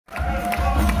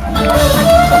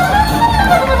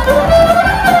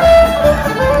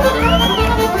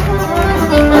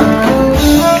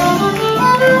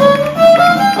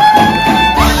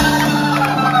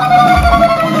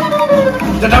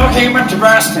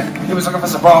arrest him. He was looking for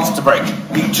some balls to break.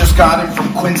 He just got in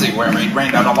from Quincy, where he'd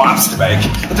rained out a lobster bake.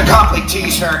 With the complete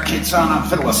t-shirt, kids on a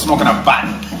fiddle, smoking a butt.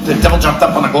 The devil jumped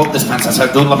up on the globe dispenser. I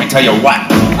said, dude, let me tell you what.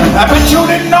 I bet you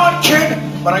didn't know it, kid,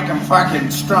 but I can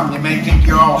fucking strum. You may think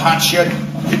you're all hot shit.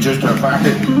 You're just a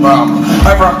fucking bum.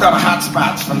 I rocked out of hot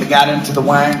spots from the goddamn to the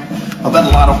wang. I bet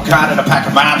a lot of God in a pack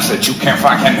of bombs that you can't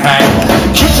fucking hang.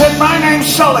 Kid said, my name's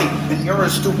Sully, and you're a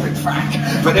stupid fuck.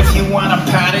 But if you want a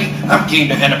patty, I'm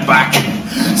game to end it back.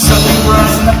 Sully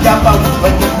runs in the devil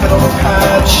like the middle of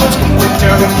cards. Shit's getting whipped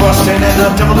down in Boston, and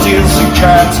the devil deals you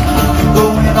cards. You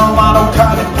go in a lotto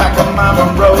card and pack a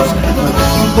Marvin Rose. But if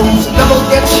you lose, the devil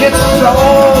gets shit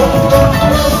sold.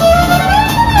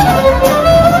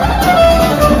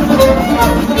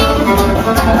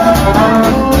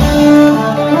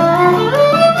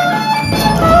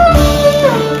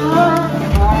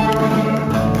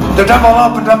 The devil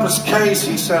opened up his case.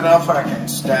 He said, I'll fucking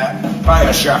stat. Buy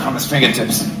a shot from his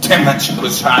fingertips. Tim mentioned it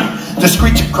was hot. The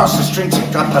screech across the streets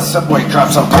and got the subway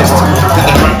cops all pissed. Then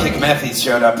the drunk kick Matthew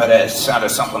showed up at it. Sounded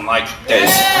something like this.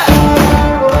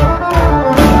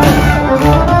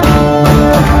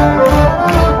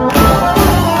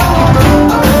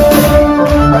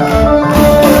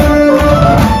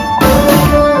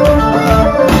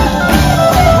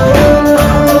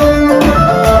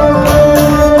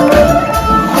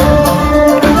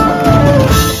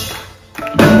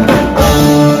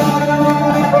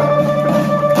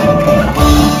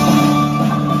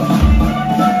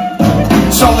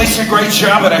 A great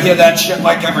job, but I hear that shit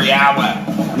like every hour.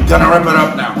 I'm gonna rip it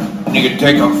up now. And you can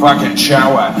take a fucking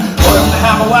shower. Oil to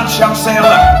have a watch out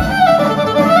sailor.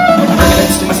 Bringing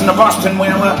instruments in the Boston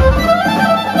whaler. Locked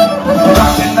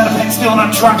in that paint stealing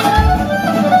a truck.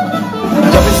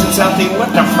 The business out there, what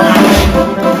the fuck?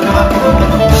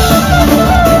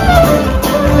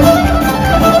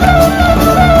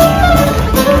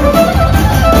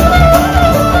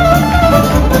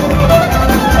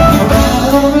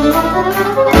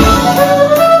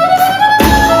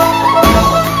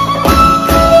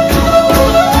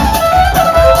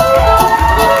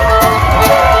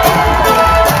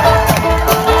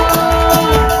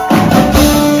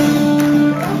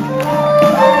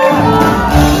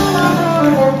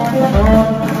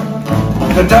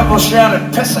 The devil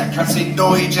shouted pisser cause he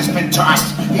knew he'd just been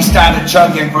tossed. He started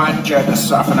chugging vodka to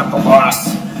soften up the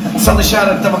loss. So they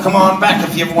shouted, devil, come on back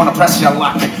if you ever want to press your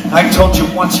luck. I told you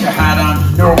once you had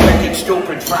on, you're a wicked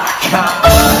stupid fuck.